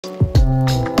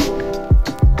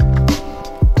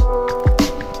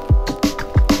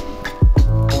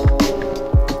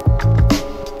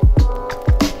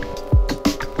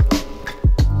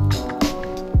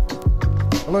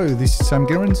Hello, this is Sam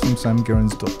Gerrans from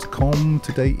samgerrans.com.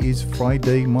 Today is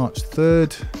Friday, March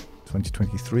 3rd,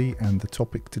 2023, and the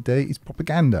topic today is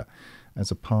propaganda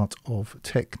as a part of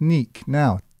technique.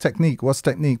 Now, technique, what's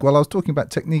technique? Well, I was talking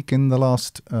about technique in the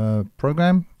last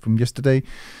program from yesterday.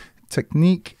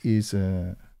 Technique is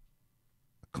a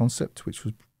concept which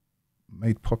was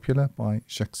made popular by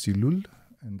Jacques Ellul,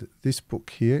 and this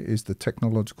book here is The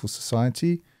Technological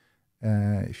Society.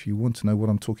 If you want to know what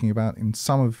I'm talking about in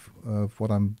some of what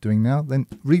I'm doing now, then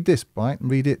read this, right?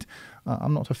 Read it.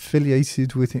 I'm not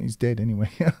affiliated with it. It's dead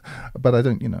anyway. But I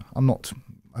don't, I'm not,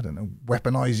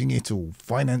 weaponizing it or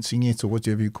financing it or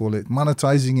whatever you call it.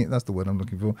 Monetizing it, that's the word I'm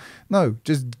looking for. No,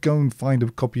 just go and find a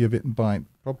copy of it and buy it.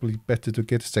 Probably better to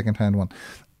get a second-hand one.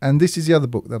 And this is the other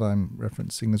book that I'm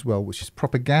referencing as well, which is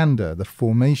Propaganda, The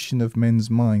Formation of Men's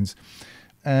Minds.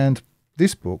 And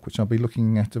this book, which I'll be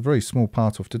looking at a very small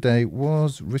part of today,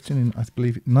 was written in, I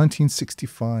believe,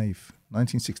 1965.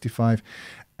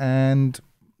 And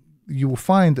you will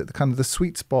find that the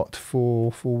sweet spot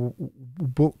for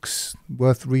books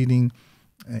worth reading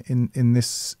in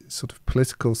this sort of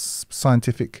political,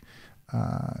 scientific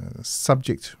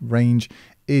subject range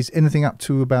is anything up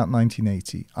to about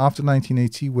 1980. After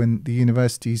 1980, when the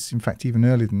universities, in fact even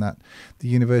earlier than that, the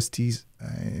universities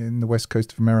in the west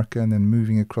coast of America and then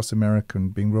moving across America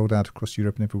and being rolled out across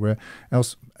Europe and everywhere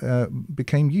else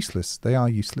became useless. They are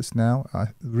useless now.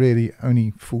 Really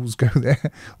only fools go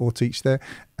there or teach there.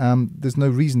 There's no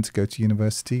reason to go to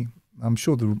university. I'm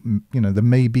sure there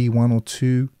may be one or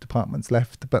two departments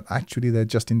left, but actually they're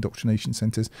just indoctrination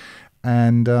centers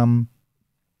and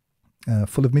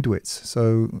full of midwits.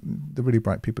 So the really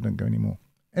bright people don't go anymore.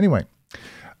 Anyway,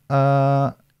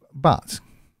 but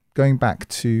going back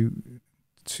to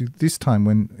this time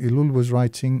when Ellul was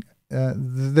writing,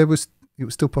 it was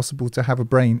still possible to have a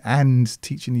brain and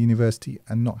teach in the university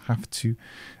and not have to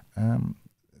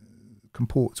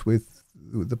comport with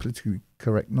the politically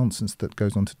correct nonsense that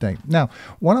goes on today. Now,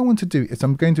 what I want to do is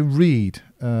I'm going to read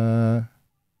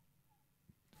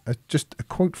just a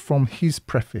quote from his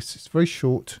preface. It's very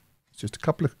short. It's just a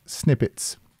couple of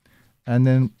snippets. And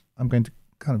then I'm going to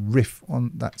kind of riff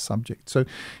on that subject. So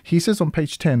he says on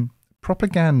page 10,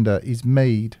 propaganda is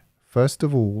made, first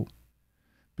of all,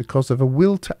 because of a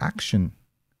will to action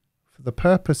for the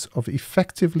purpose of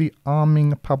effectively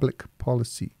arming public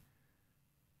policy.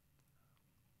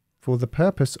 For the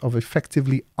purpose of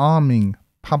effectively arming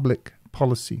public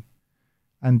policy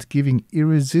and giving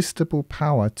irresistible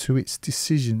power to its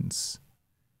decisions.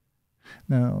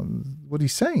 Now, what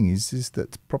he's saying is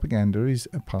that propaganda is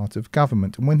a part of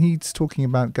government. And when he's talking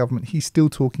about government, he's still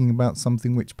talking about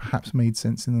something which perhaps made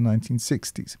sense in the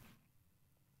 1960s,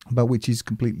 but which is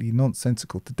completely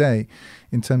nonsensical today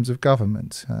in terms of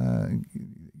government.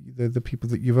 The people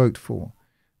that you vote for,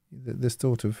 the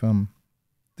sort of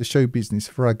the show business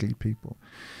for ugly people.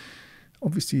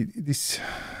 Obviously, this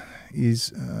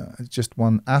is just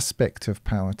one aspect of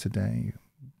power today.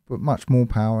 But much more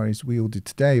power is wielded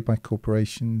today by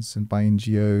corporations and by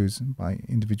NGOs and by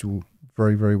individual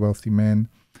very, very wealthy men,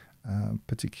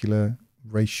 particular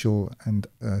racial and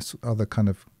other kind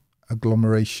of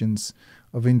agglomerations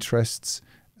of interests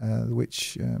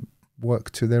which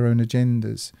work to their own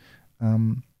agendas.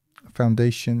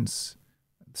 Foundations,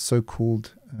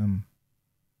 so-called,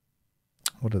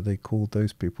 what are they called,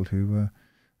 those people who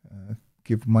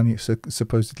give money,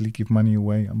 supposedly give money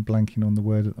away. I'm blanking on the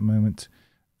word at the moment.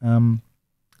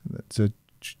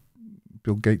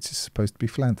 Bill Gates is supposed to be a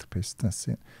philanthropist. That's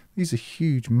it. These are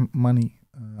huge money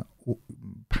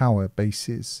power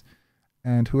bases,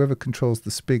 and whoever controls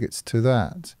the spigots to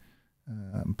that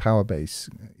power base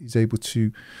is able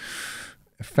to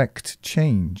affect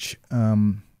change.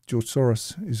 George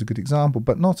Soros is a good example,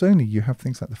 but not only. You have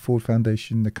things like the Ford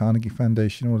Foundation, the Carnegie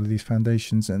Foundation, all of these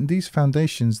foundations, and these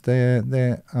foundations, they're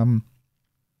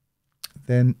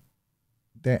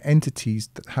entities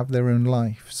that have their own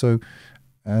life. So,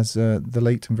 as the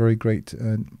late and very great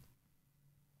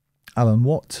Alan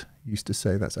Watt used to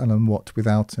say, that's Alan Watt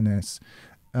without an S.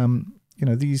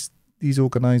 These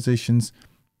organizations,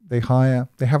 they have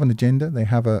an agenda, they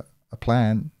have a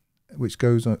plan which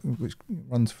goes on, which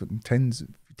runs for tens,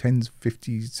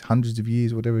 50s, hundreds of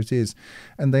years, whatever it is,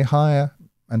 and they hire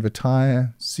and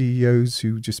retire CEOs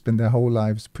who just spend their whole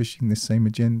lives pushing this same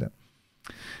agenda.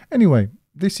 Anyway,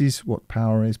 this is what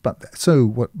power is. But so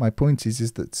what my point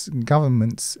is that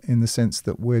governments, in the sense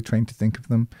that we're trained to think of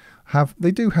them,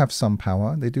 they do have some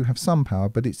power. They do have some power,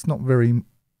 but it's not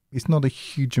a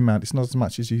huge amount. It's not as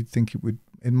much as you think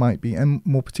it might be, and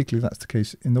more particularly that's the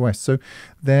case in the West. So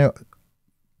they're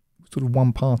sort of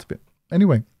one part of it.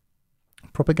 Anyway,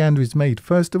 propaganda is made,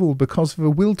 first of all, because of a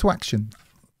will to action.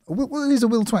 What is a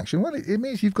will to action? Well, it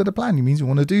means you've got a plan. It means you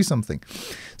want to do something.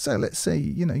 So let's say,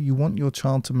 you want your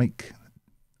child to make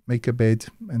a bed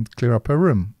and clear up her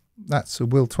room. That's a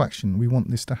will to action. We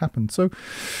want this to happen. So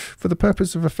for the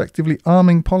purpose of effectively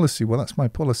arming policy, well, that's my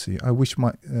policy. I wish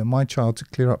my child to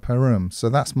clear up her room. So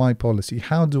that's my policy.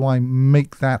 How do I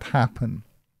make that happen?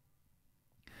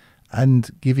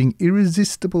 And giving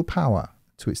irresistible power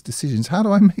to its decisions. How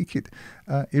do I make it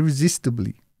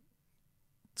irresistibly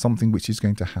something which is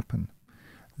going to happen?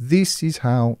 This is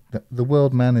how the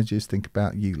world managers think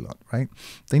about you lot, right?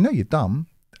 They know you're dumb.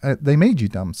 They made you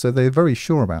dumb, so they're very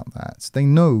sure about that. They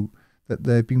know that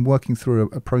they've been working through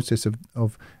a process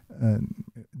of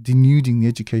denuding the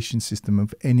education system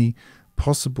of any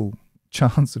possible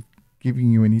chance of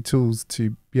giving you any tools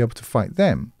to be able to fight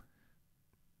them.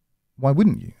 Why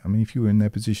wouldn't you? I mean, if you were in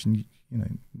their position,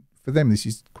 for them this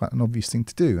is quite an obvious thing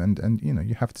to do, and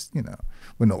you have to,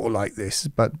 we're not all like this,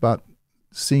 but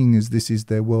seeing as this is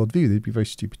their worldview, they'd be very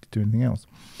stupid to do anything else.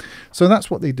 So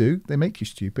that's what they do. They make you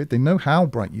stupid. They know how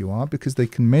bright you are because they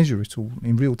can measure it all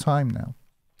in real time now.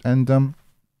 And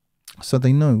so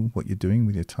they know what you're doing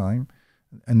with your time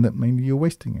and that mainly you're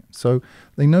wasting it. So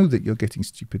they know that you're getting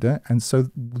stupider, and so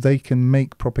they can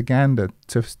make propaganda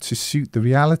to suit the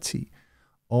reality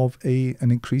of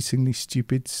an increasingly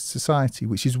stupid society,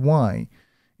 which is why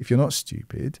if you're not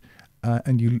stupid,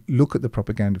 and you look at the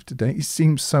propaganda of today, it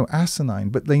seems so asinine,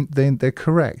 but they're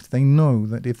correct. They know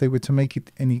that if they were to make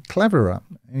it any cleverer,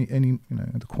 any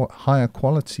higher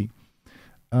quality,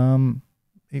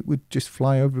 it would just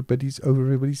fly over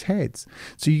everybody's heads.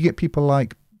 So you get people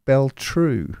like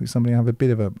Beltrue, who's somebody I have a bit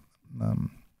of a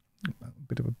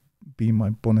bee in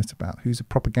my bonnet about, who's a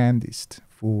propagandist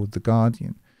for The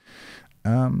Guardian.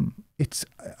 It's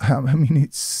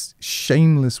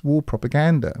shameless war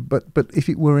propaganda, but if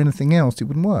it were anything else, it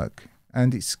wouldn't work.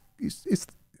 And it's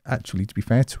actually, to be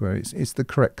fair to her, it's the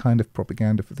correct kind of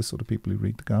propaganda for the sort of people who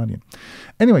read The Guardian.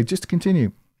 Anyway, just to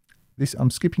continue,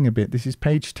 I'm skipping a bit. This is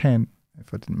page 10,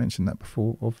 if I didn't mention that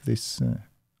before, of this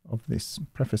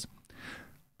preface.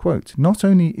 Quote: "Not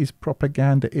only is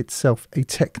propaganda itself a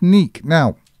technique."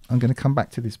 Now, I'm going to come back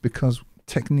to this because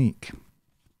technique.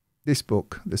 This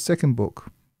book, the second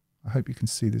book, I hope you can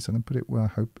see this. I'm going to put it where I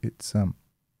hope it's going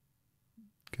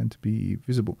to be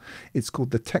visible. It's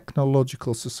called The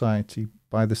Technological Society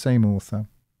by the same author.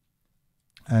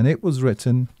 And it was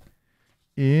written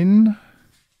in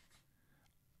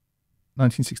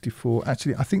 1964.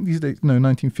 Actually, I think these days, no,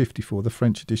 1954. The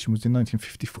French edition was in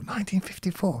 1954.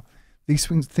 1954. These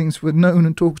things were known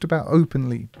and talked about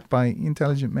openly by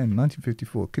intelligent men.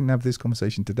 1954. Couldn't have this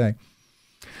conversation today.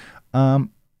 And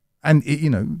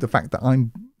the fact that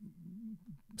I'm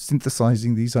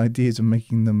synthesizing these ideas and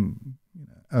making them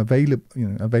available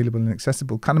and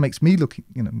accessible kind of makes me look,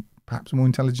 perhaps more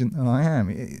intelligent than I am.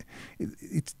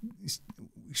 It's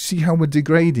see how we're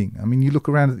degrading. I mean, you look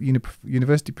around at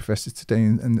university professors today,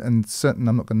 and certain,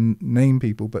 I'm not going to name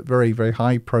people, but very, very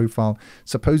high profile,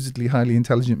 supposedly highly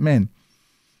intelligent men.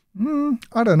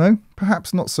 I don't know.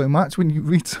 Perhaps not so much when you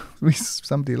read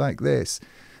somebody like this.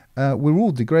 We're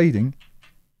all degrading.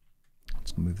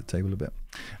 Let's move the table a bit.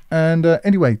 And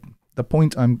anyway, the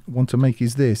point I want to make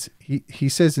is this. He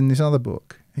says in this other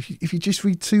book, if you just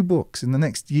read 2 books in the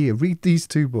next year, read these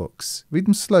 2 books. Read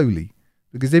them slowly,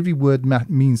 because every word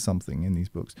means something in these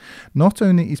books. Not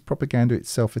only is propaganda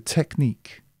itself a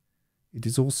technique, it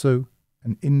is also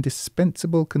an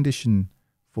indispensable condition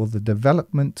for the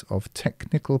development of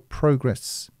technical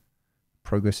progress.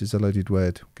 Progress is a loaded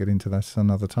word. We'll get into that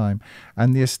another time.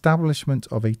 And the establishment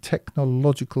of a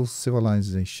technological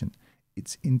civilization.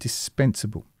 It's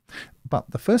indispensable.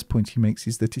 But the first point he makes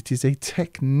is that it is a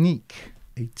technique.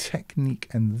 A technique.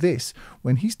 And this,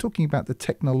 when he's talking about the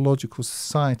technological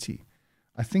society,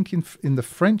 I think in the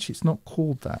French it's not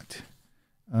called that.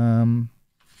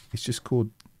 It's just called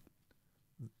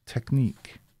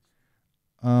technique.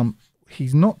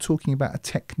 He's not talking about a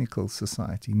technical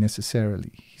society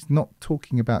necessarily. He's not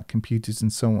talking about computers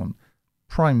and so on,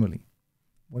 primarily.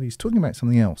 What he's talking about is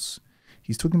something else.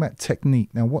 He's talking about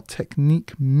technique. Now, what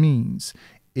technique means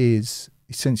is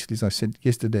essentially, as I said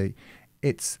yesterday,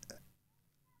 it's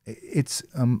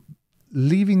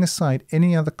leaving aside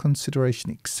any other consideration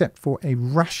except for a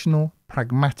rational,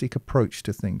 pragmatic approach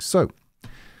to things. So,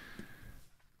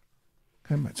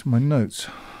 going back to my notes.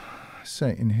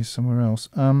 Say it in here somewhere else.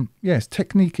 Yes,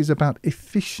 technique is about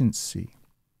efficiency,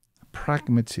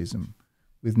 pragmatism,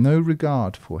 with no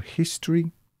regard for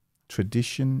history,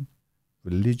 tradition,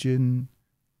 religion,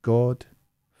 God,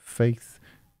 faith,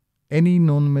 any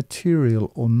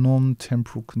non-material or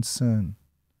non-temporal concern.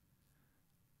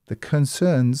 The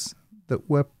concerns that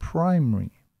were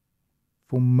primary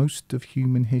for most of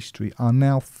human history are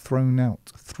now thrown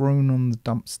out, thrown on the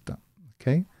dumpster.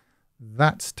 Okay?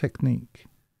 That's technique.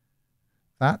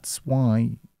 That's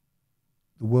why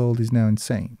the world is now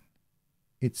insane.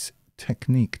 It's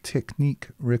technique. Technique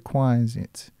requires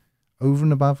it. Over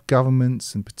and above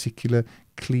governments and particular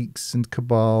cliques and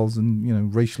cabals and, you know,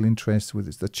 racial interests, whether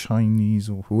it's the Chinese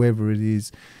or whoever it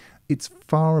is, it's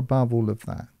far above all of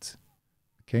that.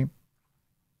 Okay?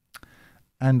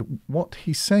 And what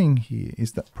he's saying here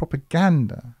is that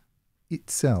propaganda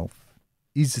itself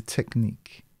is a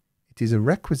technique. It is a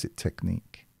requisite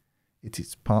technique. It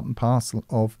is part and parcel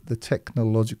of the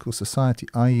technological society,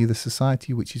 i.e. the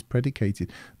society which is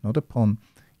predicated not upon,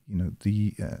 you know,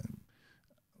 the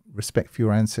respect for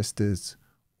your ancestors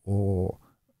or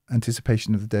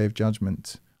anticipation of the Day of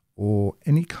Judgment or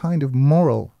any kind of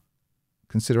moral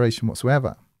consideration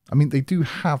whatsoever. I mean, they do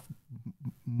have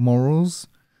morals,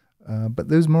 but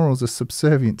those morals are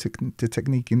subservient to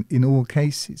technique in all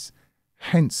cases.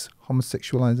 Hence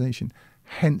homosexualization,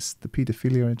 hence the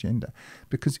paedophilia agenda.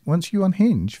 Because once you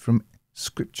unhinge from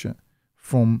scripture,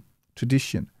 from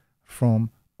tradition,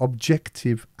 from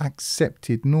objective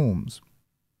accepted norms,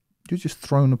 you're just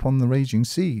thrown upon the raging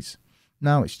seas.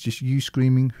 Now it's just you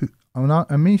screaming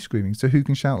and me screaming. So who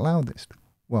can shout loudest?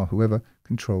 Well, whoever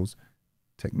controls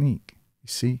technique. You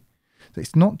see? So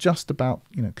it's not just about,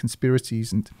 you know,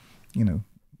 conspiracies and, you know,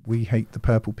 we hate the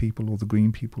purple people or the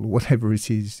green people or whatever it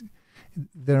is.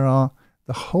 The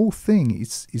whole thing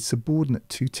is subordinate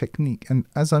to technique. And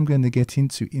as I'm going to get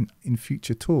into in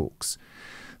future talks,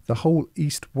 the whole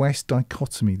East-West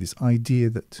dichotomy, this idea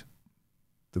that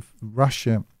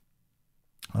Russia,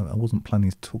 I wasn't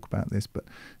planning to talk about this, but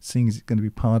seeing as it's going to be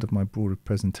part of my broader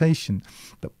presentation,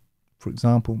 that, for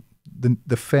example,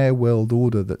 the fair world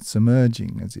order that's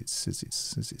emerging as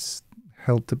it's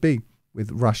held to be,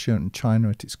 with Russia and China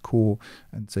at its core,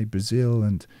 and say Brazil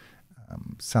and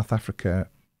South Africa,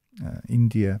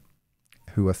 India,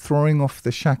 who are throwing off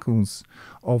the shackles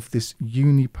of this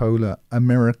unipolar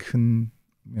American,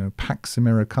 you know, Pax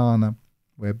Americana,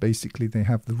 where basically they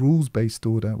have the rules-based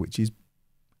order, which is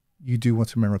you do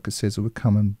what America says or we'll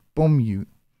come and bomb you.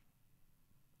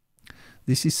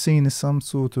 This is seen as some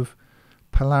sort of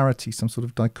polarity, some sort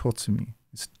of dichotomy.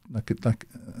 It's like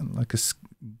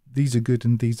these are good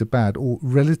and these are bad, or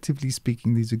relatively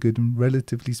speaking, these are good and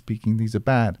relatively speaking, these are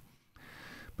bad.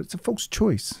 But it's a false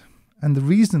choice. And the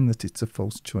reason that it's a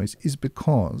false choice is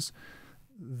because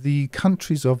the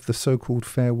countries of the so-called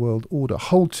fair world order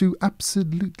hold to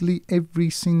absolutely every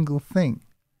single thing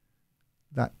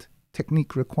that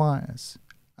technique requires,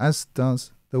 as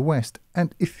does the West.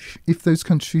 And if those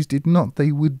countries did not,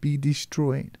 they would be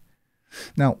destroyed.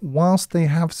 Now, whilst they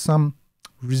have some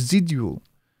residual,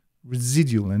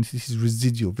 and this is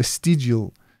residual,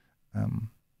 vestigial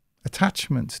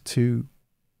attachment to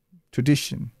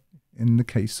tradition, in the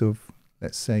case of,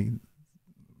 let's say,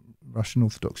 Russian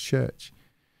Orthodox Church,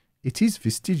 it is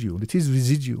vestigial, it is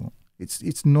residual,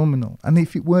 it's nominal. And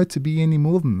if it were to be any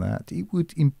more than that, it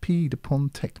would impede upon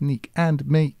technique and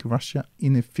make Russia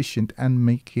inefficient and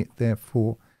make it,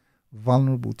 therefore,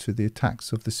 vulnerable to the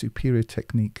attacks of the superior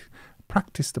technique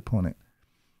practiced upon it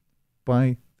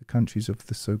by the countries of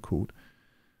the so-called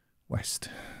West.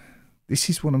 This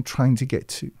is what I'm trying to get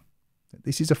to.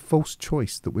 This is a false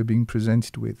choice that we're being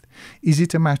presented with. Is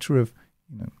it a matter of,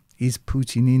 you know, is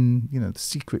Putin in, you know, the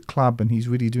secret club and he's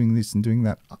really doing this and doing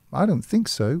that? I don't think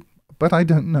so, but I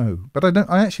don't know. But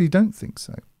I actually don't think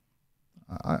so.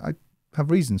 I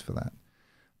have reasons for that.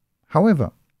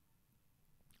 However,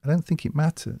 I don't think it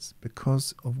matters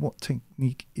because of what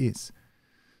technique is.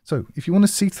 So if you want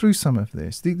to see through some of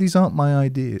this, these aren't my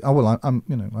ideas. Oh, well,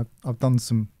 I've done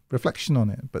some reflection on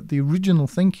it, but the original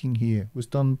thinking here was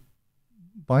done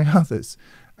by others,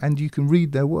 and you can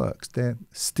read their works. They're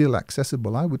still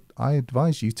accessible. I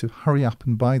advise you to hurry up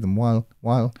and buy them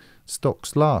while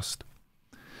stocks last.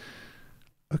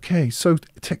 Okay, so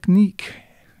technique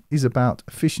is about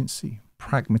efficiency,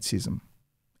 pragmatism,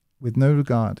 with no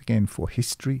regard, again, for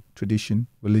history, tradition,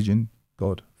 religion,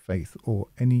 God, faith, or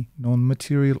any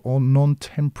non-material or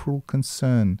non-temporal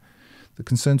concern. The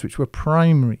concerns which were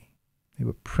primary, they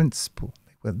were principal,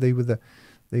 they were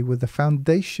the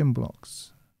foundation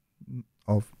blocks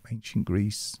of ancient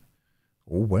Greece,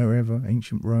 or wherever,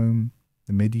 ancient Rome,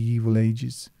 the medieval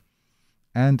ages.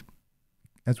 And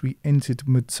as we entered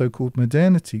so-called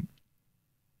modernity,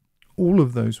 all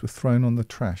of those were thrown on the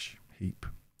trash heap,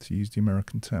 to use the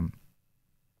American term.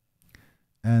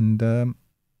 And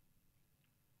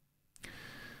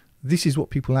this is what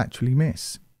people actually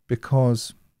miss,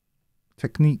 because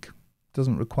technique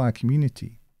doesn't require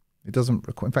community. It doesn't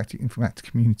require. In fact,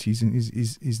 communities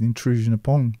is an intrusion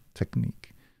upon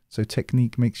technique. So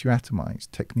technique makes you atomize.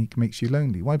 Technique makes you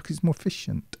lonely. Why? Because it's more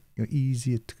efficient. You're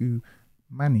easier to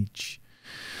manage.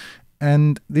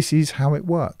 And this is how it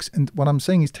works. And what I'm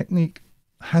saying is technique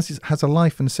has a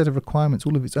life and a set of requirements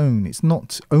all of its own. It's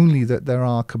not only that there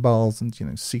are cabals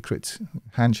and secret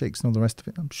handshakes and all the rest of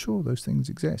it. I'm sure those things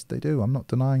exist. They do. I'm not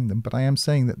denying them. But I am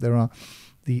saying that there are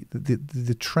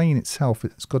the train itself.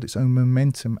 It's got its own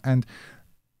momentum. And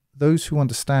those who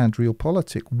understand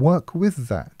realpolitik work with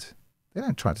that. They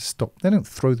don't try to stop. They don't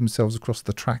throw themselves across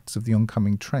the tracks of the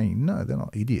oncoming train. No, they're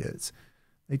not idiots.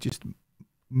 They just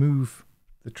move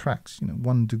the tracks,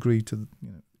 1 degree to the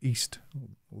east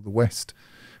or the west,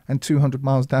 and 200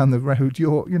 miles down the road,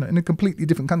 you're in a completely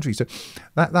different country. So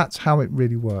that's how it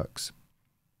really works.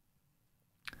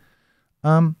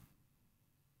 So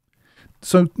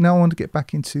now I want to get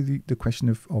back into the question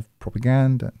of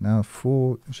propaganda. Now,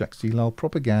 for Jacques Ellul,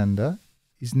 propaganda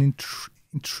is an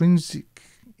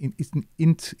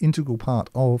integral part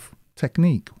of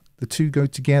technique. The two go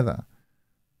together.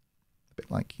 A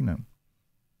bit like,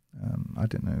 I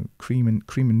don't know, cream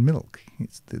and milk.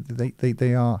 It's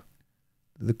they are,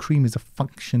 the cream is a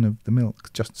function of the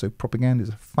milk. Just so propaganda is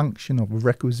a function of a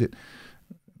requisite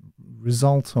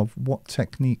result of what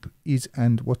technique is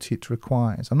and what it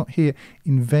requires. I'm not here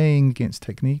inveighing against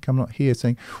technique. I'm not here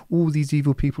saying, oh, these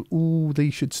evil people, oh,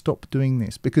 they should stop doing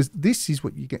this, because this is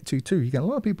what you get to too. You get a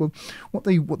lot of people, what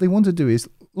they want to do is,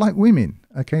 like women,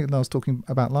 okay, that I was talking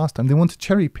about last time, they want to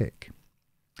cherry pick.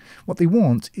 What they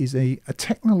want is a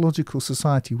technological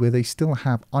society where they still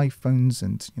have iPhones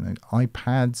and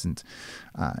iPads and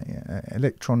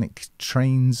electronic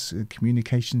trains,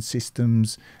 communication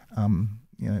systems,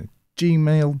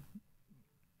 Gmail,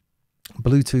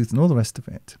 Bluetooth, and all the rest of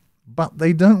it. But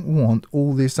they don't want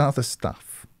all this other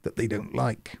stuff that they don't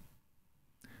like.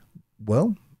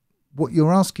 Well, what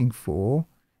you're asking for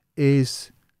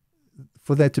is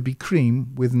for there to be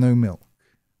cream with no milk.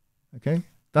 Okay?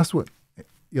 That's what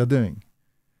you're doing.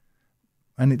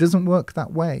 And it doesn't work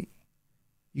that way.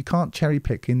 You can't cherry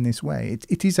pick in this way.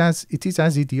 It is as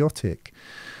idiotic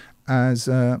as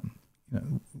the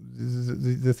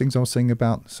things I was saying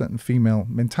about certain female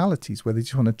mentalities, where they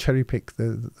just want to cherry pick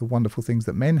the wonderful things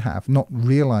that men have, not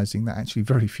realizing that actually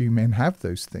very few men have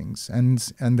those things, and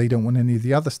they don't want any of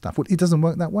the other stuff. Well, it doesn't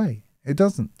work that way. It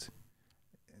doesn't.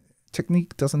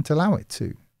 Technique doesn't allow it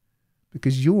to,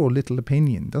 because your little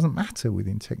opinion doesn't matter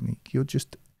within technique.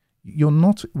 You're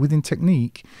not within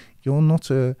technique. You're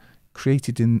not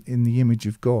created in the image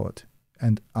of God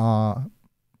and are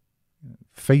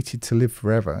fated to live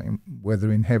forever,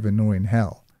 whether in heaven or in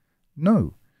hell.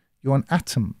 No, you're an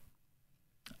atom,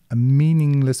 a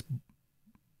meaningless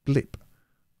blip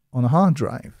on a hard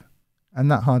drive, and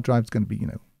that hard drive is going to be,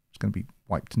 it's going to be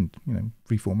wiped and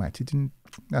reformatted, and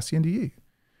that's the end of you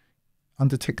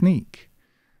under technique.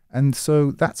 And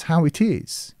so that's how it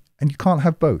is, and you can't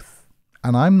have both.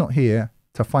 And I'm not here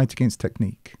to fight against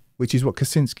technique, which is what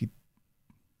Kaczynski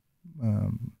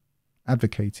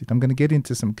advocated. I'm going to get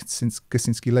into some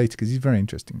Kaczynski later because he's a very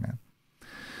interesting man.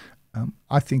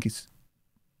 I think it's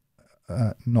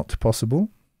not possible.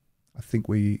 I think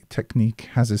technique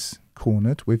has us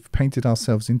cornered. We've painted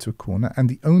ourselves into a corner, and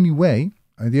the only way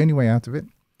out of it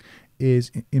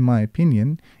is, in my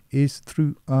opinion, is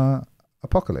through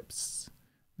apocalypse.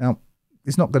 Now,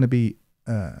 it's not going to be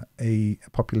a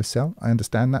popular sell. I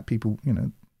understand that people,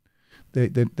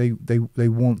 they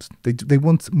want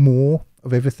more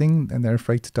of everything, and they're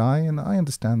afraid to die, and I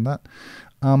understand that.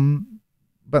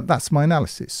 But that's my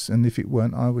analysis, and if it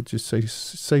weren't, I would just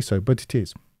say so. But it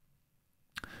is.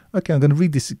 Okay, I'm going to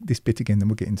read this bit again, then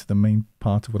we'll get into the main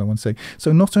part of what I want to say.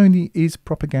 So not only is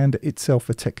propaganda itself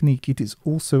a technique, it is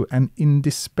also an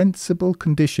indispensable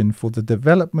condition for the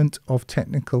development of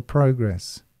technical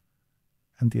progress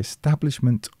and the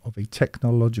establishment of a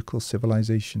technological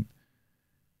civilization.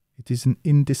 It is an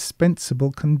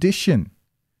indispensable condition.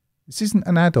 This isn't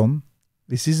an add-on.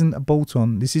 This isn't a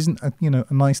bolt-on. This isn't a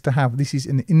nice to have. This is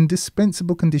an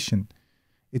indispensable condition.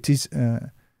 It is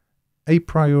a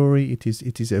priori. It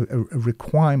is a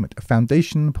requirement, a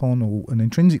foundation upon, or an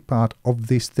intrinsic part of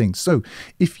this thing. So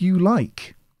if you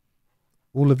like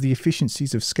all of the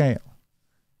efficiencies of scale,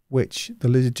 which the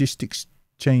logistics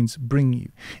chains bring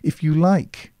you, if you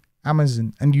like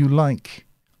Amazon and you like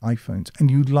iPhones and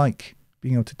you like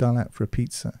being able to dial out for a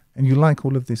pizza and you like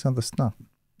all of this other stuff,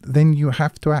 then you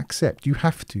have to accept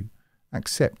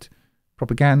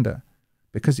propaganda,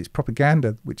 because it's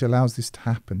propaganda which allows this to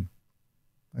happen.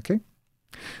 Okay?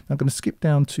 Now I'm going to skip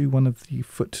down to one of the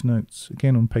footnotes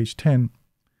again on page 10.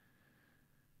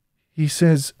 He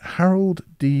says Harold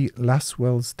D.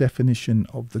 Laswell's definition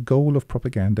of the goal of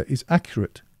propaganda is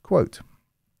accurate. Quote,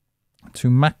 to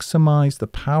maximize the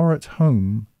power at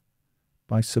home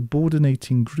by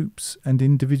subordinating groups and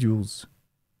individuals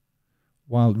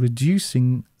while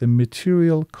reducing the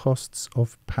material costs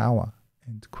of power.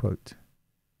 End quote.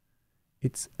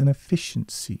 It's an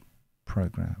efficiency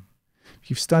program. If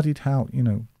you've studied how,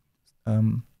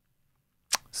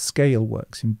 scale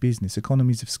works in business,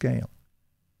 economies of scale,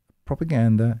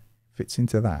 propaganda fits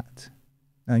into that.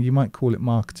 Now, you might call it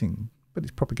marketing, but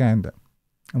it's propaganda.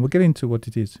 And we'll get into what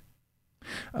it is.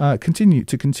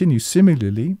 Continue.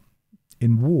 Similarly,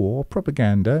 in war,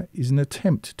 propaganda is an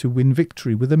attempt to win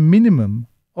victory with a minimum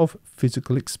of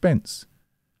physical expense.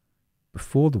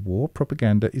 Before the war,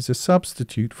 propaganda is a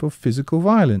substitute for physical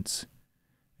violence.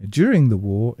 During the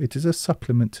war, it is a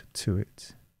supplement to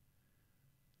it.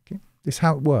 Okay? This is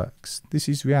how it works. This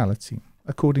is reality,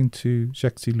 according to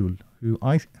Jacques Ellul, who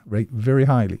I rate very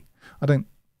highly. I don't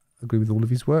agree with all of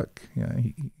his work.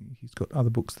 He's got other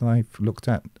books that I've looked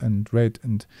at and read,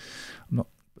 and I'm not.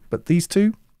 But these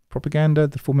two, propaganda,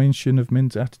 the formation of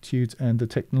men's attitudes, and the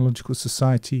technological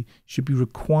society, should be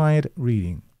required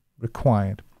reading.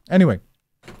 Required. Anyway,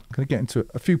 I'm going to get into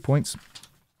a few points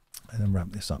and then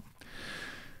wrap this up.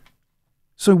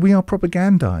 So we are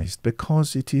propagandized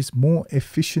because it is more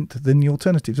efficient than the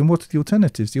alternatives. And what are the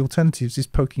alternatives? The alternatives is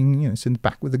poking us in the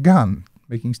back with a gun,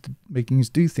 making us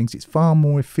do things. It's far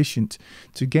more efficient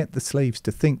to get the slaves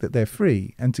to think that they're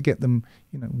free and to get them,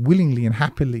 willingly and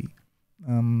happily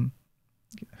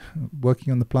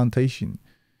working on the plantation,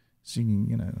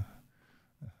 singing,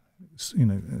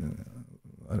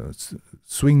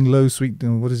 swing low, sweet,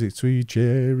 what is it? Sweet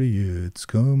chariots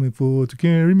coming forward to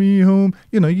carry me home.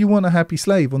 You want a happy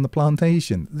slave on the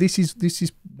plantation. This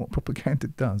is what propaganda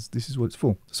does. This is what it's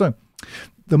for. So,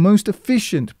 the most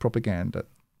efficient propaganda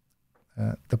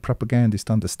the propagandist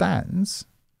understands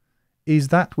is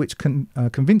that which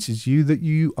convinces you that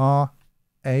you are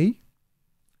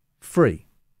free.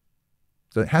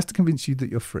 So it has to convince you that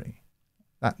you're free,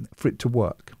 for it to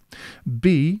work.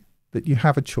 B, that you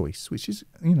have a choice, which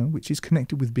is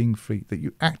connected with being free, that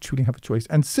you actually have a choice.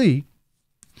 And C,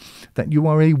 that you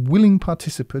are a willing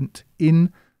participant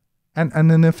in, and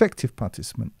an effective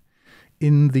participant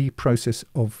in the process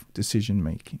of decision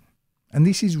making. And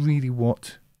this is really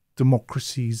what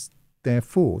democracy's there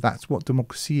for. That's what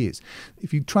democracy is.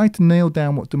 If you try to nail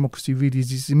down what democracy really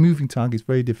is, it's a moving target. It's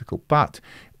very difficult. But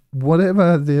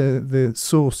whatever the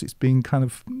source it's being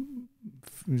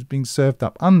is being served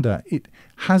up under, it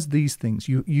has these things.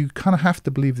 You kind of have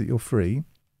to believe that you're free,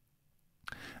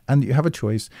 and that you have a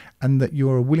choice, and that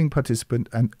you're a willing participant,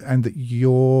 and that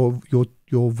your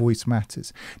voice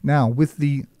matters. Now, with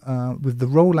the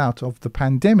rollout of the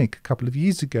pandemic a couple of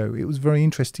years ago, it was very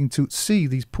interesting to see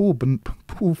these poor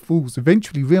fools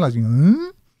eventually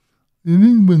realizing,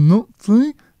 we're not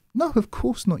free. No, of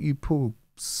course not, you poor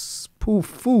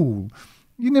fool.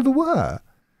 You never were.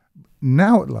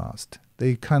 Now, at last,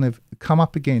 they kind of come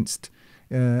up against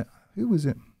who was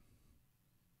it?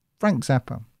 Frank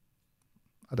Zappa.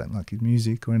 I don't like his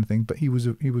music or anything, but he was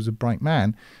a bright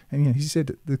man, and he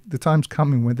said that the time's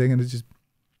coming when they're going to just,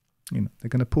 they're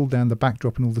going to pull down the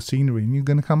backdrop and all the scenery, and you're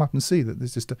going to come up and see that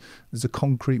there's a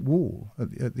concrete wall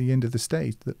at the end of the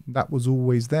stage that was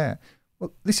always there.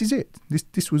 Well, this is it.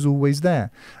 This was always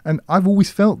there, and I've always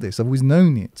felt this. I've always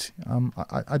known it.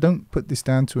 I don't put this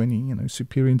down to any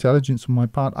superior intelligence on my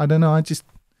part. I don't know.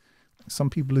 Some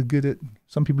people are good at.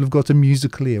 Some people have got a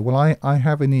musical ear. Well, I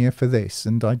have an ear for this,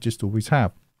 and I just always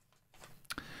have.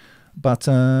 But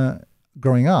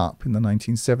growing up in the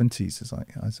 1970s,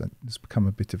 as it's become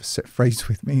a bit of a set phrase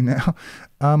with me now,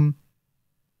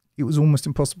 it was almost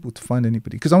impossible to find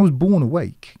anybody, because I was born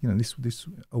awake. This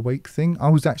awake thing, I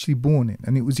was actually born in,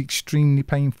 and it was extremely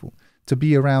painful to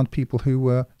be around people who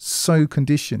were so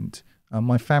conditioned.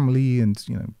 My family and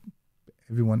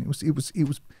everyone. It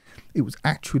was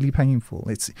actually painful.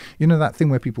 It's that thing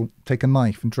where people take a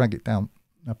knife and drag it down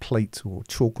a plate or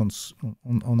chalk on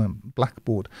a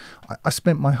blackboard. I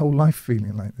spent my whole life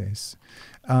feeling like this,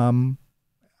 a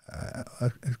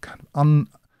kind of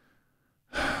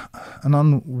an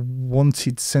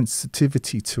unwanted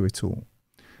sensitivity to it all.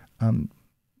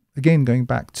 Again, going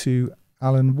back to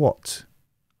Alan Watt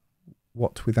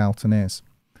without an S.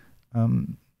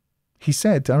 He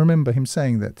said, I remember him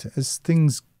saying that as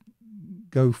things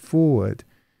go forward,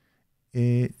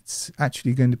 it's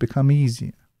actually going to become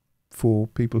easier for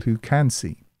people who can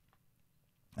see.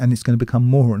 And it's going to become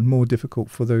more and more difficult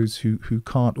for those who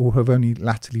can't, or have only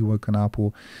latterly woken up,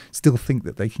 or still think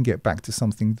that they can get back to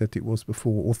something that it was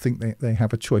before, or think they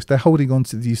have a choice. They're holding on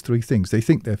to these three things. They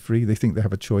think they're free, they think they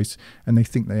have a choice, and they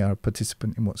think they are a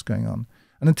participant in what's going on.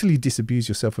 And until you disabuse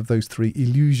yourself of those three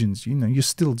illusions, you're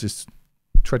still just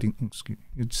treading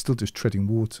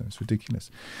water. It's ridiculous.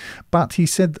 But he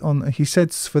said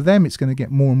for them it's going to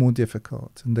get more and more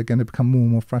difficult, and they're going to become more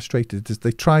and more frustrated as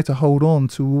they try to hold on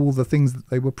to all the things that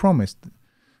they were promised,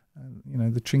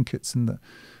 the trinkets and the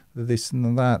this and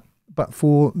the that. But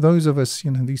for those of us,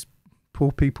 these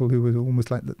poor people who were almost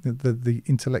like the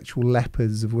intellectual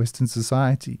lepers of Western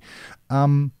society,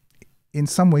 in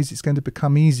some ways it's going to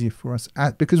become easier for us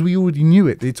because we already knew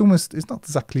it. It's not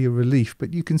exactly a relief,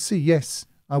 but you can see, yes,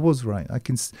 I was right.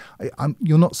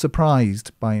 You're not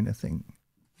surprised by anything.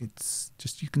 It's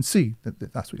just, you can see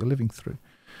that's what you're living through.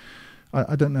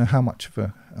 I don't know how much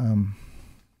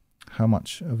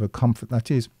of a comfort that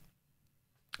is.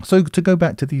 So to go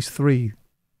back to these three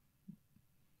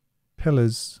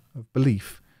pillars of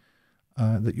belief,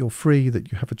 that you're free,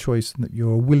 that you have a choice, and that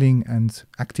you're a willing and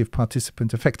effective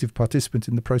participant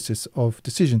in the process of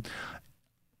decision.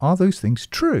 Are those things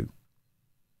true?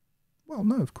 Well,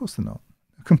 no, of course they're not.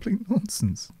 They're complete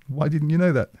nonsense. Why didn't you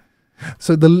know that?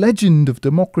 So the legend of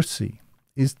democracy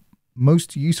is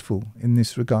most useful in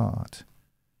this regard.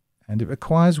 And it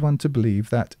requires one to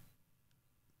believe that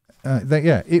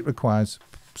it requires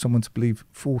someone to believe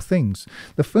four things.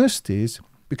 The first is,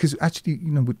 because actually,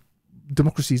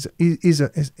 democracy is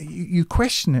you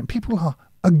question it. People are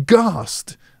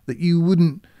aghast that you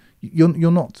haven't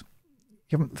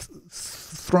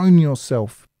thrown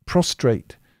yourself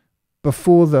prostrate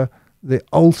before the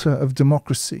altar of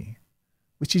democracy,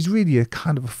 which is really a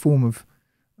kind of a form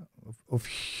of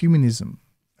humanism.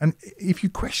 And if you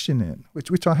question it,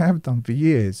 which I have done for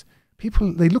years,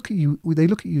 people, they look at you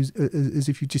as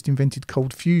if you just invented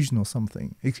cold fusion or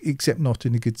something, except not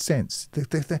in a good sense.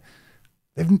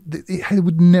 It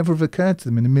would never have occurred to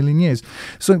them in a million years.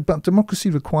 But democracy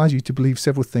requires you to believe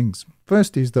several things.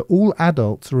 First is that all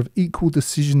adults are of equal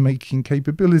decision-making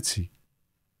capability.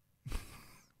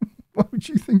 Why would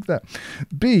you think that?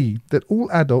 B, that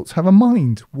all adults have a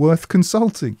mind worth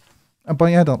consulting. And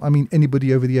by adult, I mean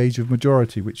anybody over the age of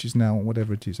majority, which is now,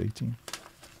 whatever it is, 18.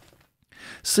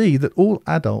 C, that all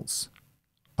adults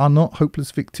are not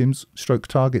hopeless victims,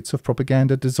 targets of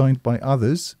propaganda designed by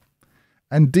others.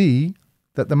 And D,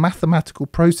 that the mathematical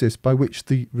process by which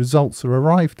the results are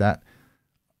arrived at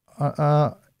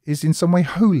is in some way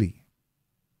holy.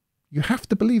 You have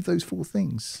to believe those four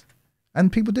things. And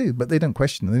people do, but they don't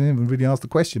question it. They don't even really ask the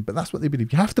question, but that's what they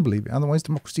believe. You have to believe it. Otherwise,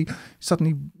 democracy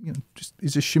suddenly just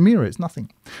is a chimera. It's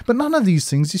nothing. But none of these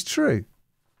things is true.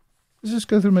 Let's just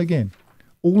go through them again.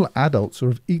 All adults are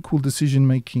of equal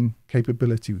decision-making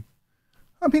capability.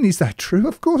 I mean, is that true?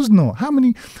 Of course not. How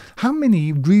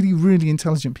many really, really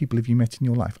intelligent people have you met in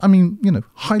your life? I mean,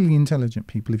 highly intelligent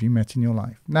people have you met in your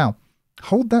life? Now,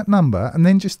 hold that number and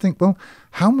then just think, well,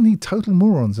 how many total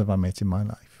morons have I met in my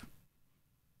life?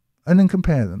 And then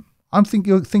compare them.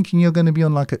 You're thinking you're going to be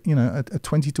on like a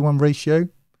 20-to-1 ratio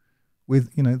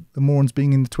with, the morons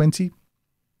being in the 20.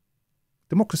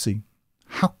 Democracy.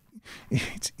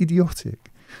 It's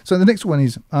idiotic. So the next one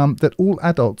is that all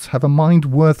adults have a mind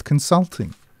worth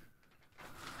consulting.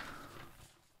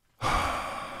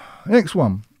 Next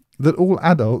one, that all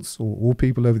adults, or all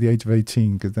people over the age of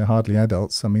 18, because they're hardly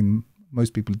adults. I mean,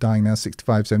 most people are dying now,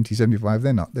 65, 70, 75.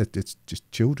 They're not. It's just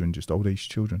children, just old age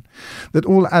children. That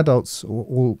all adults, or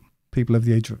all people over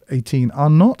the age of 18, are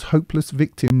not hopeless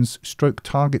victims,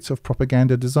 targets of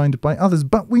propaganda designed by others.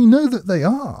 But we know that they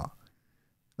are.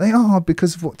 They are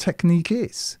because of what technique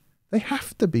is. They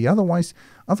have to be. Otherwise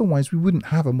we wouldn't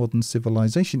have a modern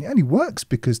civilization. It only works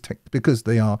because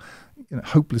they are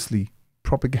hopelessly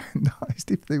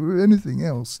propagandized. If they were anything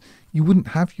else, you wouldn't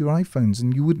have your iPhones,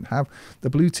 and you wouldn't have the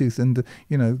Bluetooth and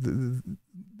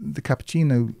the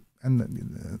cappuccino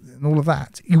and all of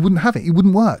that. You wouldn't have it. It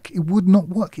wouldn't work. It would not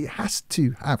work. It has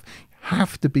to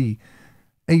have to be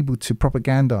able to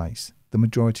propagandize the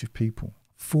majority of people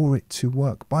for it to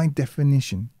work by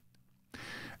definition.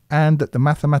 And that the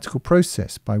mathematical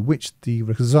process by which the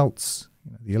results,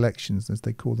 the elections as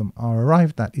they call them, are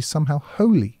arrived at is somehow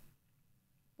holy.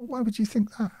 Why would you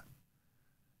think that?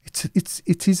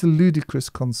 It is a ludicrous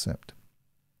concept.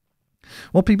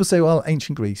 Well, people say, well,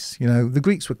 ancient Greece, the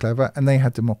Greeks were clever and they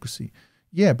had democracy.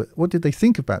 Yeah, but what did they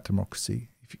think about democracy?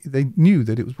 They knew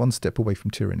that it was one step away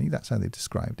from tyranny. That's how they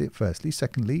described it, firstly.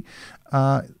 Secondly,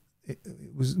 it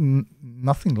was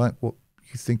nothing like what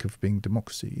you think of being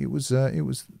democracy. It was a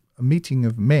meeting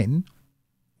of men,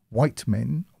 white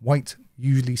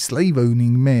usually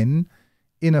slave-owning men,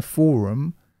 in a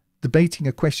forum debating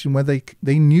a question where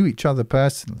they knew each other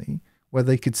personally, where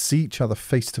they could see each other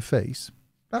face to face.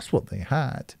 That's what they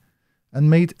had, and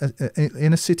made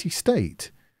in a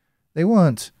city-state. They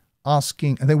weren't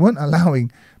asking, and they weren't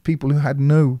allowing people who had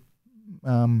no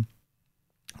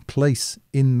place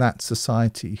in that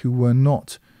society, who were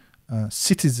not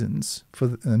citizens,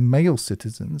 male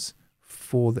citizens,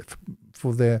 for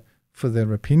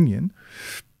their opinion.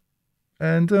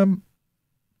 And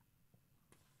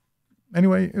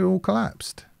anyway, it all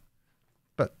collapsed.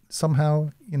 But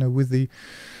somehow, with the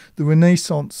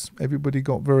Renaissance, everybody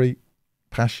got very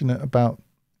passionate about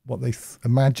what they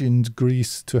imagined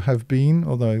Greece to have been,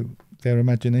 although their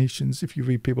imaginations, if you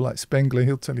read people like Spengler,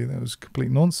 he'll tell you that was complete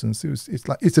nonsense.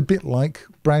 It's a bit like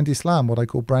Brand Islam, what I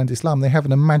call Brand Islam. They have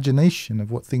an imagination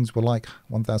of what things were like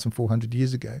 1,400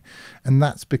 years ago, and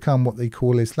that's become what they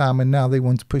call Islam, and now they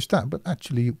want to push that. But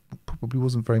actually, it probably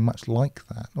wasn't very much like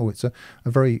that. Or it's a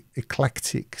very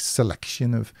eclectic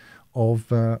selection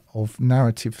of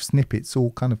narrative snippets,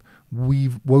 all kind of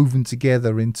woven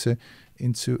together into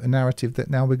a narrative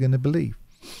that now we're going to believe.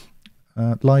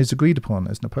 Lies agreed upon,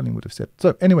 as Napoleon would have said.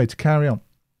 So anyway, to carry on.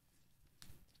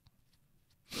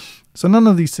 So none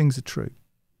of these things are true.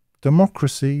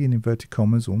 Democracy, in inverted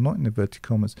commas, or not in inverted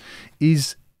commas,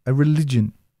 is a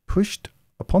religion pushed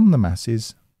upon the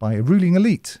masses by a ruling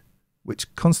elite,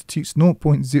 which constitutes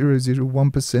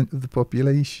 0.001% of the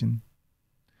population.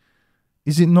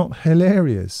 Is it not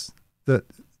hilarious that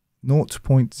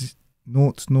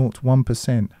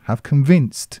 0.001% have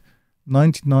convinced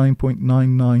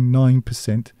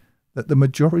 99.999% that the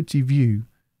majority view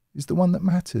is the one that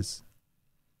matters?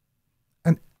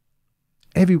 And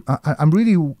I'm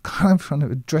really kind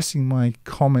of addressing my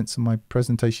comments and my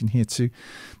presentation here to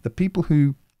the people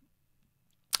who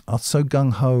are so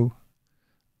gung-ho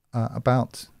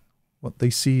about what they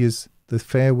see as the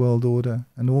fair world order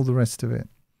and all the rest of it.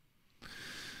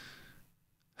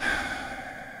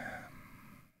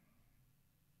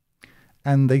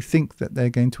 And they think that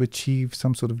they're going to achieve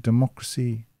some sort of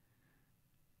democracy,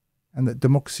 and that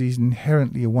democracy is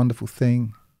inherently a wonderful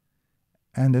thing.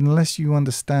 And unless you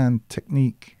understand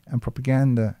technique and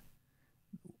propaganda,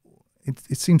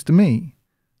 it seems to me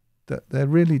that they're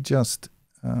really just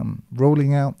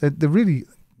rolling out. They're really,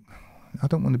 I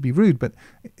don't want to be rude, but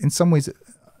in some ways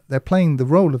they're playing the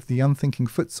role of the unthinking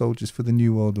foot soldiers for the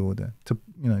New World Order, to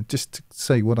just to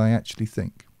say what I actually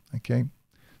think. Okay.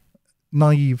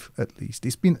 Naive, at least.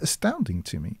 It's been astounding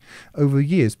to me over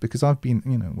years, because I've been,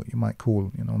 what you might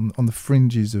call, on the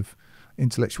fringes of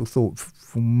intellectual thought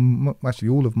for actually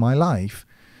all of my life.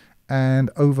 And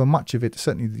over much of it,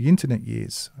 certainly the internet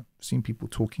years, I've seen people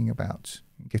talking about,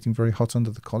 getting very hot under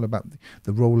the collar about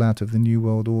the rollout of the New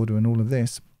World Order and all of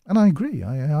this. And I agree.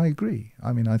 I agree.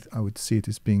 I mean, I would see it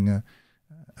as being a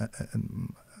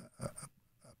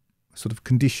sort of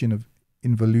condition of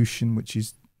involution, which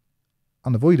is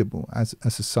unavoidable as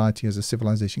a society, as a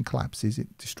civilization collapses,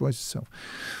 it destroys itself.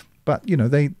 But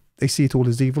they see it all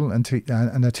as evil and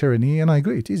a tyranny, and I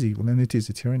agree, it is evil and it is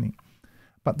a tyranny.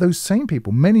 But those same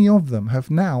people, many of them, have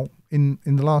now in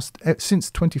the last, since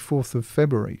 24th of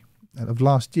February of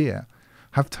last year,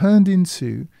 have turned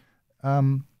into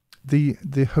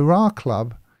the hurrah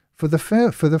club for the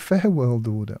fair world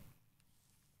order,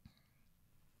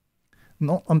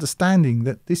 not understanding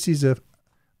that this is a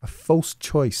false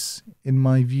choice, in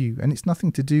my view, and it's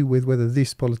nothing to do with whether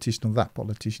this politician or that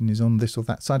politician is on this or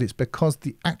that side. It's because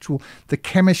the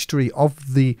chemistry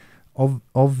of the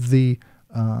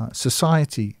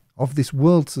society, of this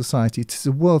world society. It's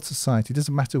a world society. It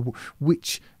doesn't matter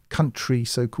which country,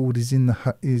 so-called, is in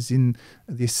the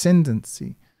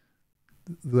ascendancy.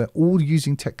 They're all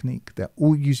using technique. They're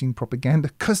all using propaganda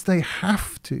because they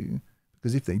have to.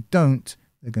 Because if they don't,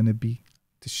 they're going to be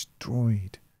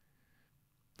destroyed.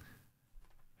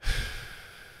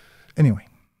 Anyway,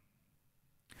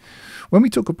 when we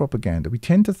talk of propaganda, we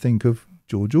tend to think of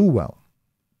George Orwell.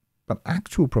 But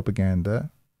actual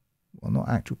propaganda, well, not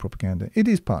actual propaganda, it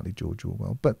is partly George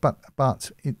Orwell.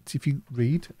 But if you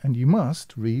read, and you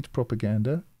must read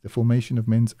Propaganda, The Formation of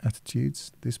Men's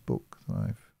Attitudes, this book that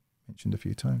I've mentioned a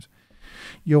few times,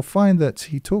 you'll find that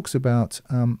he talks about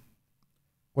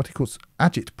what he calls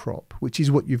agitprop, which is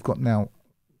what you've got now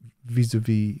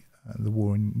vis-a-vis the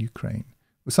war in Ukraine.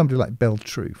 With somebody like Belle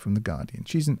True from The Guardian.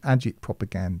 She's an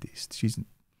agit-propagandist. She's,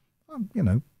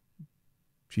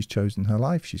 she's chosen her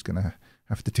life. She's going to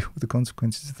have to deal with the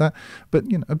consequences of that. But,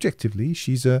 objectively,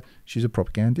 she's a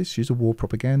propagandist. She's a war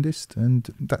propagandist,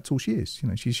 and that's all she is.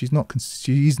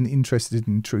 She isn't interested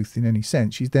in truth in any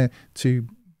sense. She's there to,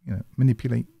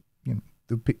 manipulate,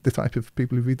 the type of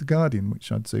people who read The Guardian,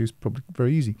 which I'd say is probably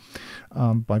very easy,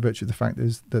 by virtue of the fact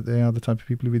that they are the type of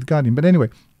people who read The Guardian. But anyway,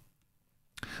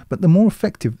 but the more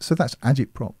effective, so that's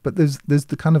agitprop, but there's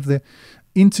the kind of the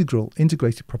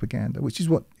integrated propaganda, which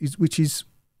is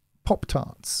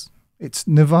Pop-Tarts. It's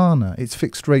Nirvana, it's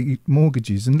fixed rate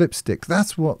mortgages and lipstick.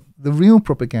 That's what the real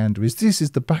propaganda is. This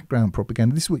is the background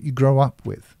propaganda. This is what you grow up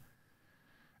with.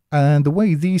 And the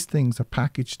way these things are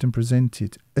packaged and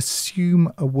presented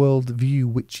assume a worldview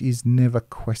which is never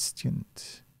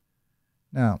questioned.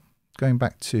 Now, going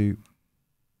back to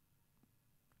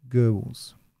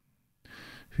Gerrans,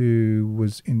 who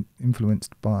was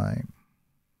influenced by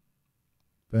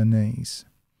Bernays,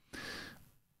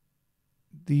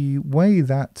 the way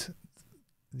that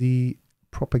the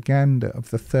propaganda of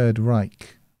the Third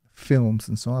Reich, films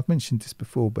and so on, I've mentioned this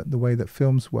before, but the way that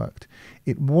films worked,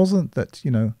 it wasn't that,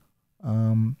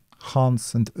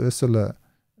 Hans and Ursula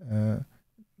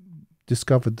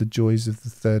discovered the joys of the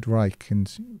Third Reich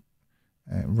and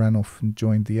ran off and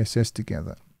joined the SS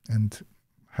together and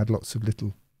had lots of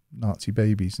little Nazi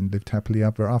babies and lived happily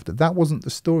ever after. That wasn't the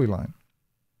storyline.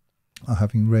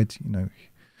 Having read,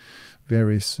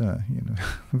 various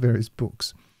various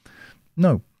books.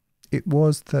 No, it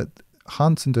was that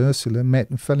Hans and Ursula met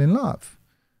and fell in love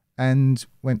and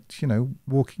went,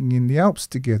 walking in the Alps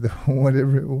together or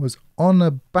whatever it was, on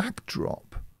a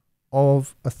backdrop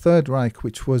of a Third Reich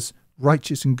which was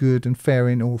righteous and good and fair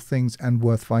in all things and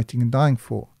worth fighting and dying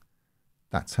for.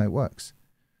 That's how it works.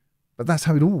 But that's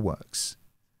how it all works.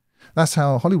 That's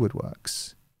how Hollywood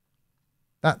works.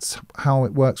 That's how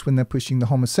it works when they're pushing the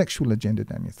homosexual agenda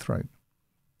down your throat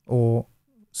or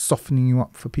softening you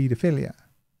up for paedophilia.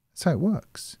 That's how it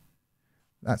works.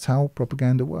 That's how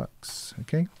propaganda works,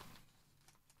 okay?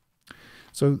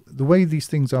 So the way these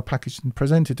things are packaged and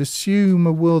presented assume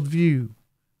a worldview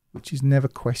which is never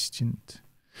questioned.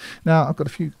 Now, I've got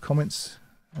a few comments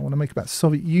I want to make about the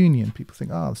Soviet Union. People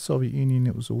think, the Soviet Union,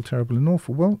 it was all terrible and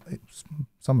awful. Well,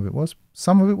 some of it was,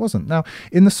 some of it wasn't. Now,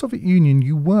 in the Soviet Union,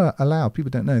 you were allowed, people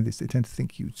don't know this, they tend to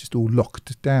think you were just all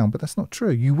locked down, but that's not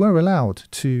true. You were allowed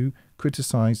to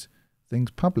criticize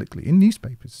things publicly in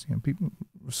newspapers.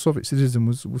 Soviet citizen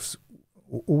was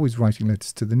always writing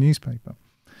letters to the newspaper.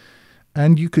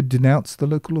 And you could denounce the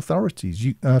local authorities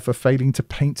for failing to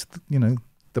paint,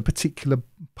 the particular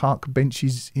park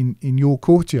benches in your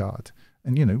courtyard,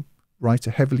 and write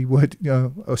a heavily worded,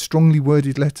 a strongly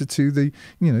worded letter to the,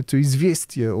 to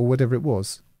Izvestia or whatever it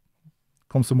was,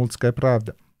 Komsomolskaya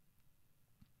Pravda.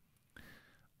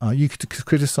 You could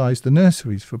criticize the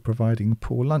nurseries for providing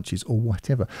poor lunches or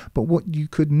whatever, but what you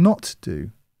could not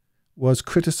do was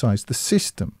criticize the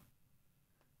system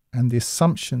and the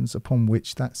assumptions upon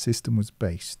which that system was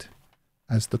based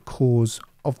as the cause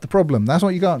of the problem. That's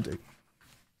what you can't do.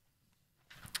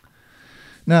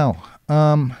 Now,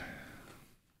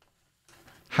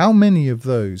 how many of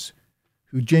those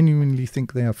who genuinely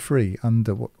think they are free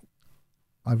under what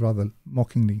I rather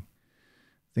mockingly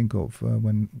think of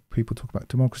when people talk about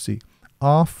democracy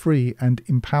are free and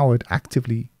empowered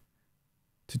actively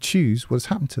to choose what has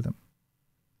happened to them?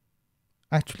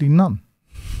 Actually, none.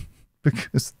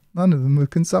 Because none of them were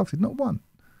consulted, not one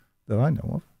that I know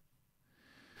of.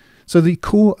 So the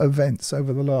core events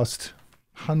over the last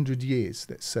 100 years,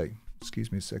 let's say,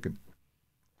 excuse me a second,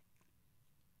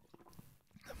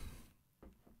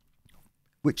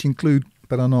 which include,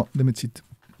 but are not limited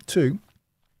to,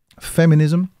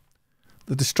 feminism,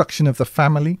 the destruction of the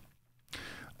family,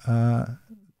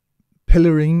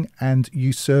 pillaring and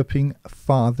usurping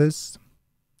fathers,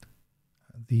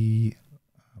 the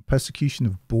persecution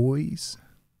of boys,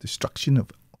 destruction of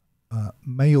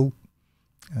male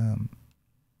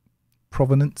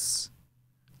provenance.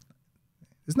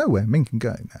 There's nowhere men can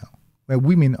go now where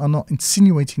women are not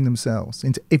insinuating themselves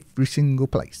into every single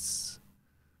place.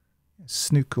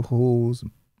 Snooker halls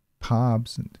and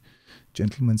pubs and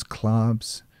gentlemen's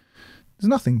clubs. There's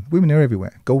nothing. Women are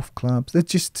everywhere. Golf clubs. They're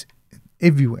just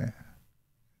everywhere.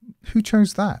 Who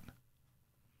chose that?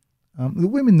 The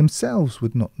women themselves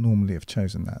would not normally have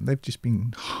chosen that. They've just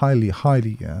been highly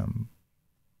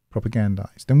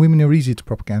propagandized. And women are easy to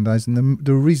propagandize, and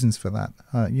there are reasons for that.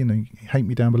 Hate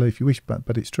me down below if you wish,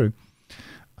 but it's true.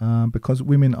 Because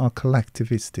women are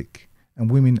collectivistic, and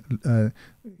women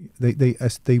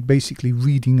they basically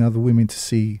reading other women to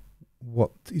see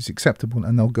what is acceptable,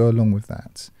 and they'll go along with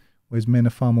that. Whereas men are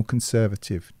far more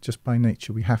conservative. Just by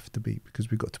nature, we have to be, because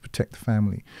we've got to protect the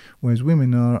family. Whereas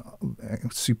women are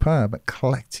superb at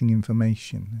collecting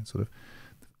information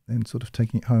and sort of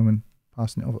taking it home and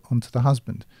passing it on to the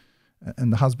husband.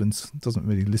 And the husband doesn't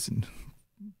really listen.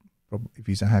 Probably if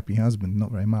he's a happy husband,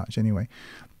 not very much anyway.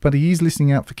 But he is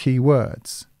listening out for key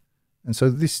words. And so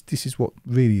this is what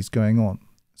really is going on.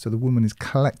 So the woman is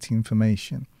collecting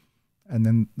information, and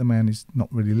then the man is not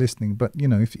really listening. But, you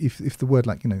know, if the word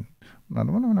like, you know,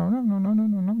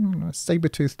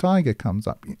 saber-toothed tiger comes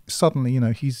up, suddenly, you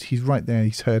know, he's right there,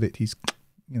 he's heard it, he's,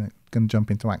 you know, going to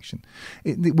jump into action.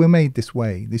 We're made this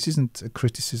way. This isn't a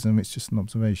criticism, it's just an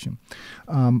observation.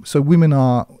 So women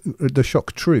are the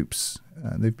shock troops.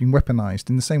 They've been weaponized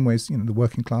in the same way as, you know, the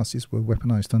working classes were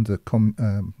weaponized under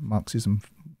Marxism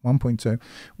 1.0.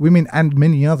 Women and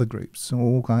many other groups,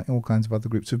 all kinds of other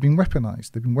groups, have been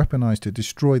weaponized. They've been weaponized to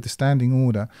destroy the standing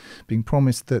order, being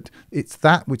promised that it's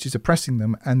that which is oppressing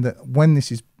them, and that when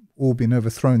this is all been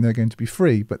overthrown, they're going to be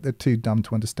free. But they're too dumb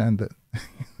to understand that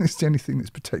it's the only thing that's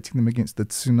protecting them against the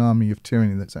tsunami of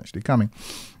tyranny that's actually coming.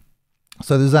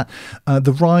 So there's that.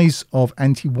 The rise of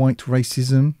anti-white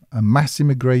racism, mass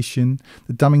immigration,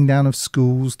 the dumbing down of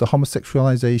schools, the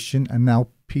homosexualization, and now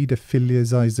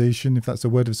paedophilization, if that's a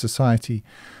word of society.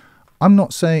 I'm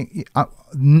not saying...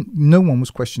 no one was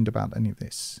questioned about any of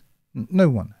this. No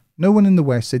one. No one in the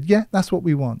West said, yeah, that's what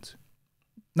we want.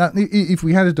 Now, if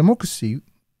we had a democracy,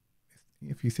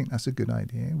 if you think that's a good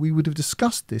idea, we would have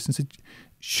discussed this and said,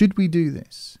 should we do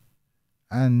this?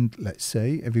 And let's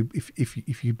say,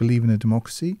 if you believe in a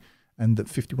democracy and that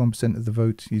 51% of the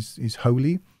vote is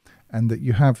holy, and that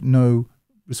you have no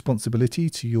responsibility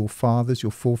to your fathers,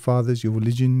 your forefathers, your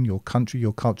religion, your country,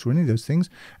 your culture, any of those things,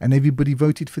 and everybody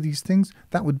voted for these things,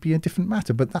 that would be a different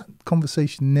matter. But that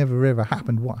conversation never ever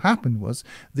happened. What happened was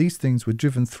these things were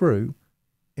driven through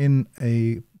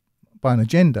by an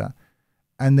agenda,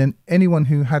 and then anyone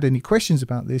who had any questions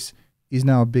about this is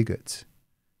now a bigot.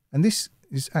 And this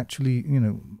is actually, you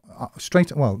know,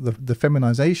 the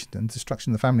feminization and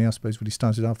destruction of the family, I suppose, really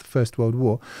started after the First World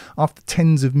War, after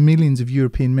tens of millions of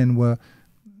European men were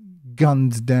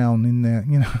gunned down in their,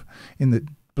 you know,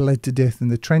 bled to death in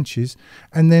the trenches,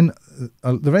 and then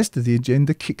the rest of the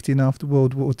agenda kicked in after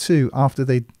World War II, after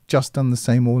they'd just done the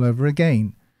same all over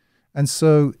again. And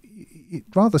so it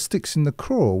rather sticks in the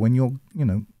craw when you're, you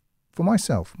know, for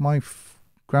myself, my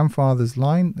grandfather's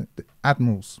line,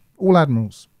 all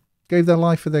admirals, gave their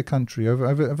life for their country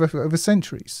over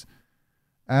centuries.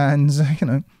 And, you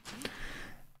know,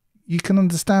 you can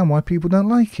understand why people don't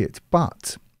like it.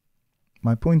 But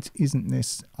my point isn't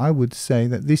this. I would say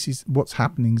that this is what's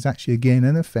happening is actually, again,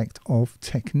 an effect of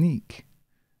technique.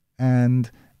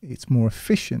 And it's more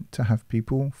efficient to have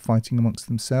people fighting amongst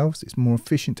themselves. It's more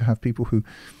efficient to have people who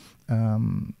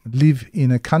live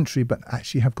in a country but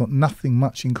actually have got nothing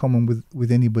much in common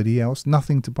with anybody else,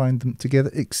 nothing to bind them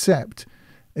together except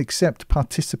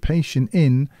participation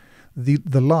in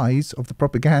the lies of the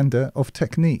propaganda of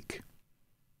technique.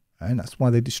 And that's why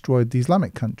they destroyed the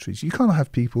Islamic countries. You can't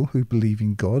have people who believe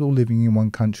in God or living in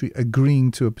one country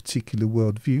agreeing to a particular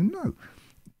worldview. No.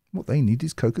 What they need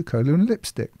is Coca-Cola and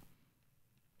lipstick.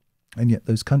 And yet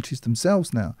those countries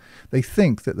themselves now, they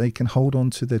think that they can hold on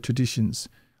to their traditions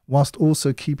whilst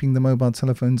also keeping the mobile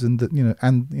telephones and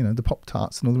the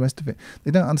Pop-Tarts and all the rest of it.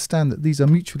 They don't understand that these are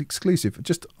mutually exclusive.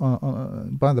 Just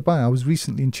by the by, I was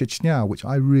recently in Chechnya, which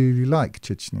I really like,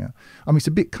 Chechnya. I mean, it's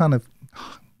a bit kind of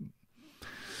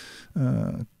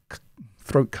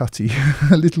throat cutty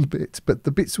a little bit, but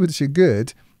the bits which are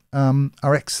good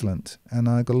are excellent, and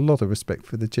I got a lot of respect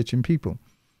for the Chechen people.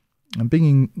 And being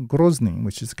in Grozny,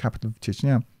 which is the capital of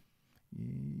Chechnya,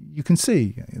 you can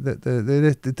see that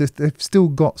they've still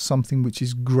got something which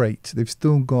is great. They've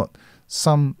still got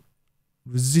some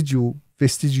vestigial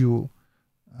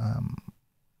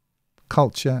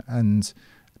culture and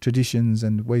traditions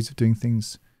and ways of doing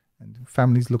things, and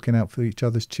families looking out for each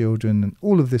other's children and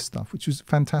all of this stuff, which was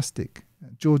fantastic.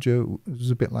 Georgia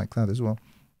was a bit like that as well.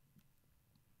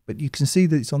 But you can see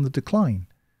that it's on the decline.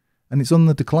 And it's on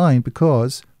the decline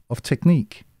because of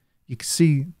technique. You can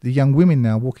see the young women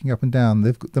now walking up and down.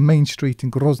 They've got the main street in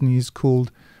Grozny is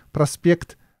called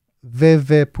Prospekt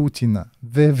VV Putina.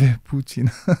 VV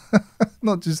Putina.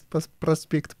 Not just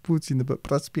Prospekt Putina, but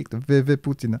Prospekt VV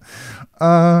Putina.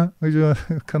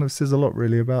 Which kind of says a lot,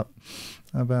 really, about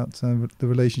the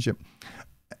relationship.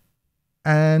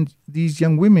 And these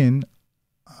young women,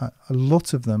 a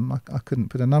lot of them, I couldn't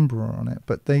put a number on it,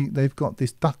 but they've got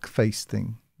this duck face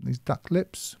thing, these duck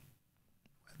lips,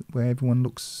 where everyone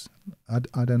looks,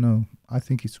 I don't know, I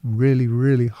think it's really,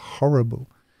 really horrible.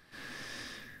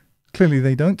 Clearly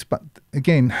they don't, but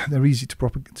again, they're easy to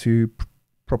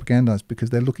propagandize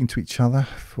because they're looking to each other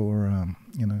for,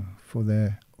 for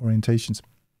their orientations.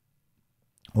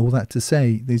 All that to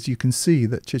say is you can see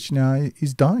that Chechnya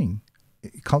is dying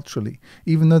culturally,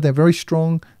 even though they're very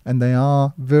strong and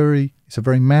it's a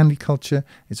very manly culture,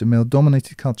 it's a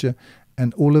male-dominated culture,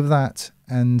 and all of that,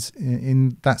 and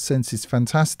in that sense it's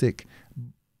fantastic,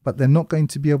 but they're not going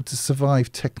to be able to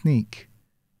survive technique,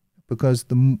 because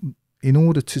in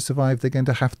order to survive they're going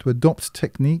to have to adopt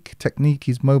technique. Technique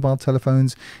is mobile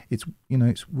telephones. It's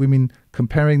women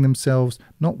comparing themselves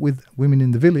not with women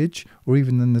in the village or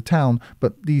even in the town,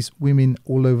 but these women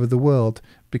all over the world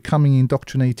becoming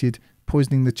indoctrinated,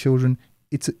 poisoning the children.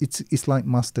 It's like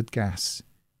mustard gas,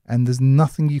 and there's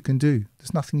nothing you can do.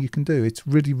 It's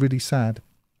really, really sad.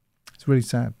 It's really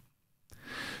sad.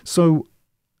 So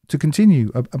to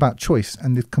continue about choice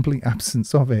and the complete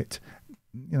absence of it,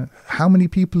 how many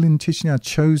people in Chechnya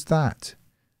chose that?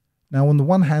 Now, on the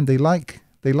one hand, they like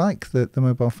the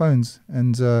mobile phones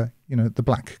and the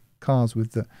black cars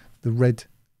with the red,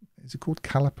 is it called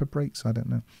caliper brakes? I don't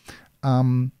know,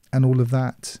 and all of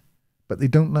that, but they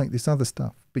don't like this other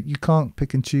stuff. But you can't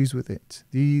pick and choose with it.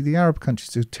 The Arab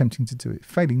countries are attempting to do it,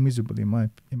 failing miserably in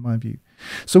my view.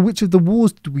 So, which of the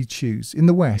wars do we choose in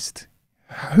the West?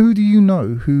 Who do you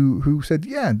know who said,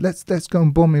 yeah, let's go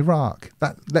and bomb Iraq?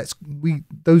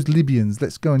 Those Libyans,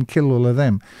 let's go and kill all of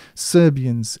them.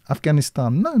 Serbians,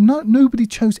 Afghanistan. No, nobody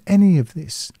chose any of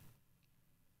this.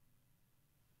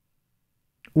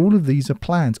 All of these are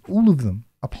plans. All of them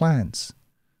are plans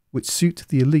which suit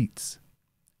the elites,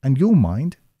 and your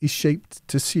mind is shaped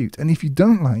to suit. And if you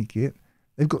don't like it,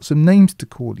 they've got some names to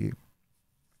call you.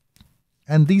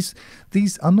 And these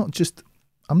are not just.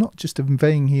 I'm not just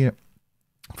conveying here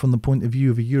from the point of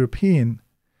view of a European.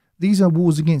 These are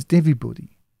wars against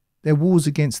everybody. They're wars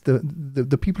against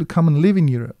the people who come and live in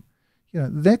Europe.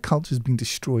 Their culture is being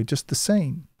destroyed just the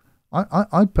same.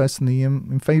 I personally am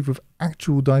in favour of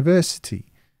actual diversity.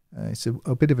 It's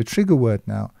a bit of a trigger word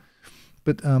now,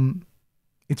 but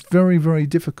it's very, very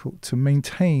difficult to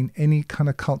maintain any kind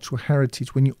of cultural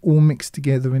heritage when you're all mixed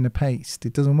together in a paste.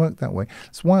 It doesn't work that way.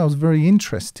 That's why I was very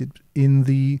interested in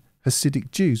the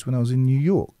Hasidic Jews when I was in New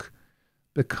York,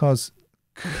 because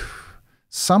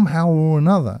somehow or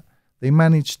another they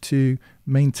managed to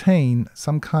maintain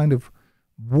some kind of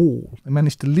wall. They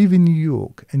managed to live in New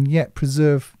York and yet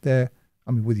preserve their,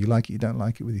 whether you like it, you don't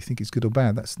like it, whether you think it's good or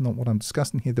bad, that's not what I'm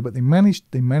discussing here, but they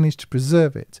managed to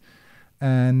preserve it.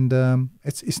 And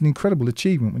it's an incredible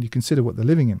achievement when you consider what they're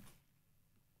living in.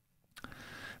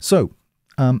 So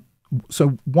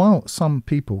while some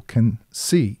people can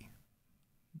see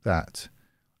that,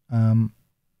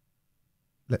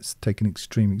 let's take an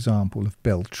extreme example of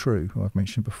Belle True, who I've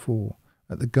mentioned before,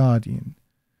 at The Guardian,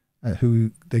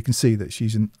 who they can see that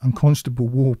she's an unconscionable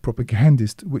war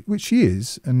propagandist, which she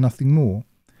is, and nothing more.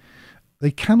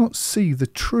 They cannot see the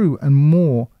true and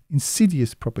more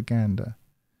insidious propaganda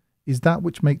is that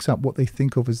which makes up what they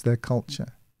think of as their culture.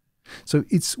 So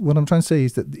it's what I'm trying to say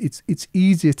is that it's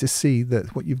easier to see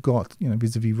that what you've got,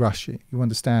 vis-a-vis Russia. You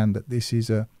understand that this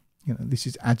is this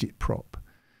is agitprop.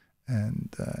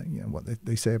 And what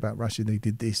they say about Russia, they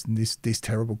did this and this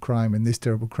terrible crime and this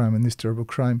terrible crime and this terrible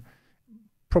crime.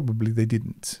 Probably they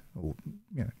didn't, or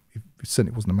it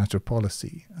certainly wasn't a matter of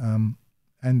policy.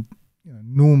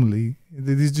 Normally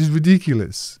it's just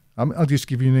ridiculous. I'll just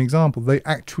give you an example. They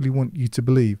actually want you to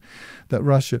believe that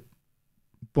Russia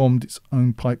bombed its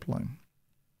own pipeline,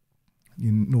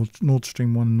 Nord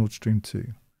Stream 1 and Nord Stream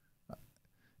 2.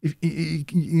 If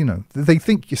they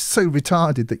think you're so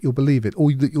retarded that you'll believe it,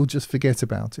 or that you'll just forget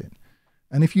about it.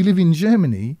 And if you live in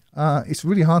Germany, it's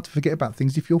really hard to forget about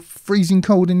things if you're freezing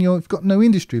cold and you've got no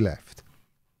industry left.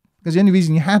 Because the only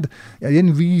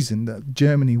reason that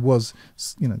Germany was,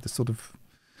 the sort of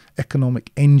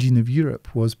economic engine of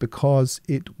Europe was because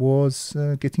it was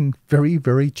getting very,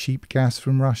 very cheap gas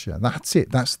from Russia. That's it.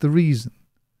 That's the reason.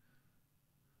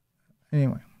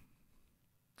 Anyway,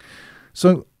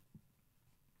 so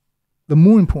the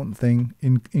more important thing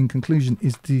in conclusion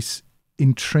is this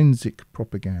intrinsic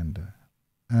propaganda.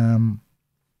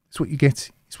 It's what you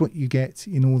get. It's what you get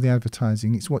in all the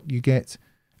advertising. It's what you get,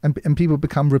 and people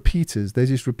become repeaters. They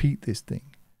just repeat this thing.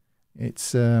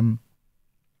 It's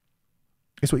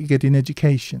what you get in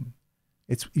education.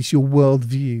 It's your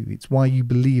worldview. It's why you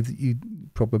believe that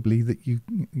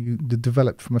you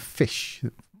developed from a fish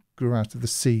that grew out of the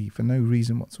sea for no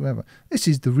reason whatsoever. This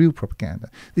is the real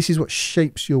propaganda. This is what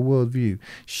shapes your worldview,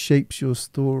 shapes your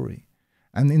story.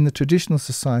 And in the traditional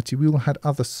society, we all had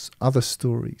other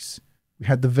stories. We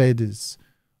had the Vedas,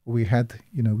 or we had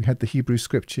the Hebrew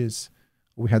scriptures,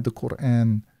 or we had the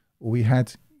Quran, or we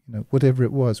had whatever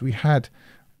it was. We had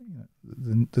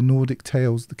the Nordic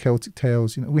tales, the Celtic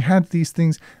tales. We had these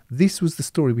things. This was the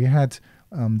story. We had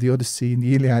the Odyssey and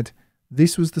the Iliad.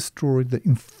 This was the story that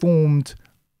informed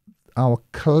our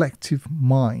collective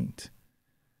mind.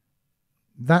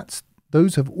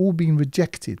 Those have all been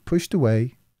rejected, pushed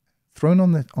away, thrown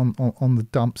on the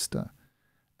dumpster,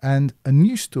 and a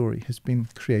new story has been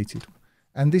created.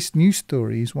 And this new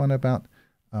story is one about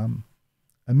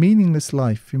a meaningless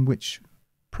life in which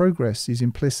progress is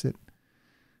implicit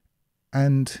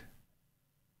and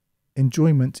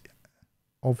enjoyment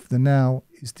of the now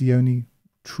is the only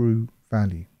true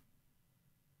value.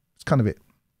 It's kind of it.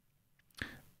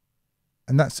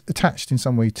 And that's attached in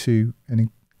some way to an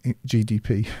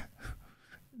GDP.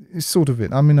 It's sort of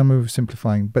it. I mean, I'm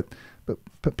oversimplifying, but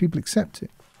people accept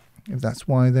it. That's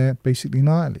why they're basically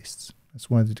nihilists. That's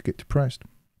why they get depressed.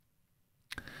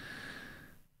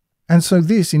 And so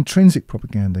this intrinsic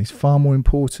propaganda is far more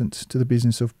important to the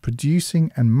business of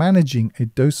producing and managing a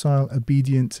docile,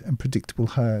 obedient and predictable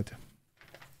herd.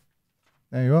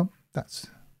 There you are. That's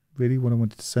really what I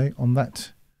wanted to say on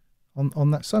that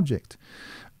subject.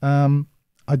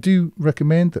 I do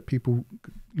recommend that people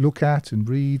look at and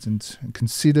read and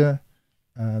consider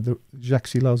the Jacques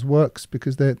Sillard's works,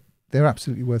 because they're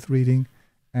absolutely worth reading,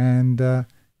 and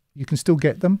you can still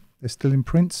get them. They're still in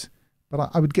print, but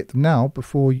I would get them now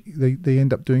before they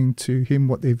end up doing to him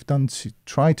what they've done to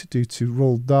try to do to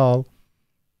Roald Dahl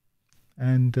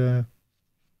and the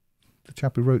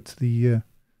chap who wrote the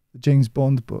James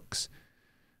Bond books,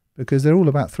 because they're all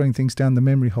about throwing things down the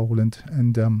memory hole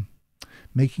and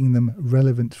making them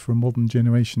relevant for a modern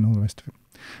generation, all the rest of it.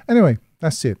 Anyway,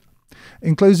 that's it.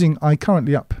 In closing, I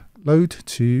currently upload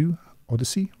to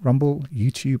Odyssey, Rumble,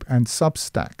 YouTube and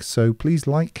Substack. So please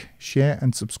like, share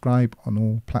and subscribe on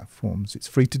all platforms. It's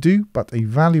free to do, but a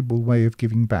valuable way of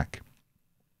giving back.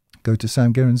 Go to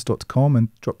samgerrans.com and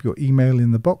drop your email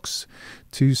in the box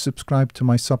to subscribe to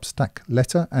my Substack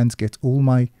letter and get all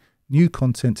my new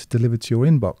content delivered to your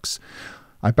inbox.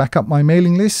 I back up my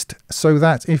mailing list so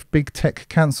that if big tech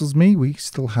cancels me, we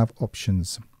still have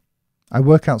options. I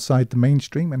work outside the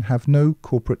mainstream and have no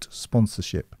corporate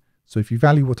sponsorship. So if you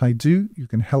value what I do, you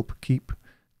can help keep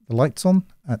the lights on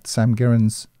at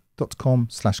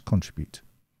samgerrans.com/contribute,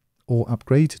 or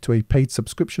upgrade to a paid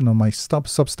subscription on my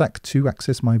Substack to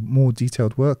access my more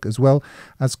detailed work, as well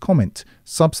as comment,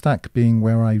 Substack being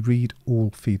where I read all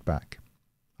feedback.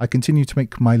 I continue to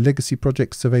make my legacy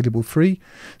projects available free.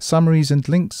 Summaries and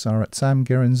links are at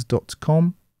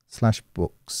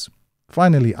samgerrans.com/books.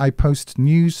 Finally, I post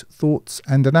news, thoughts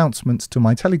and announcements to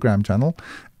my Telegram channel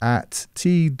at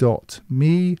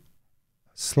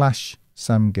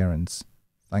t.me/samgerrans.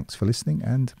 Thanks for listening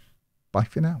and bye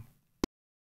for now.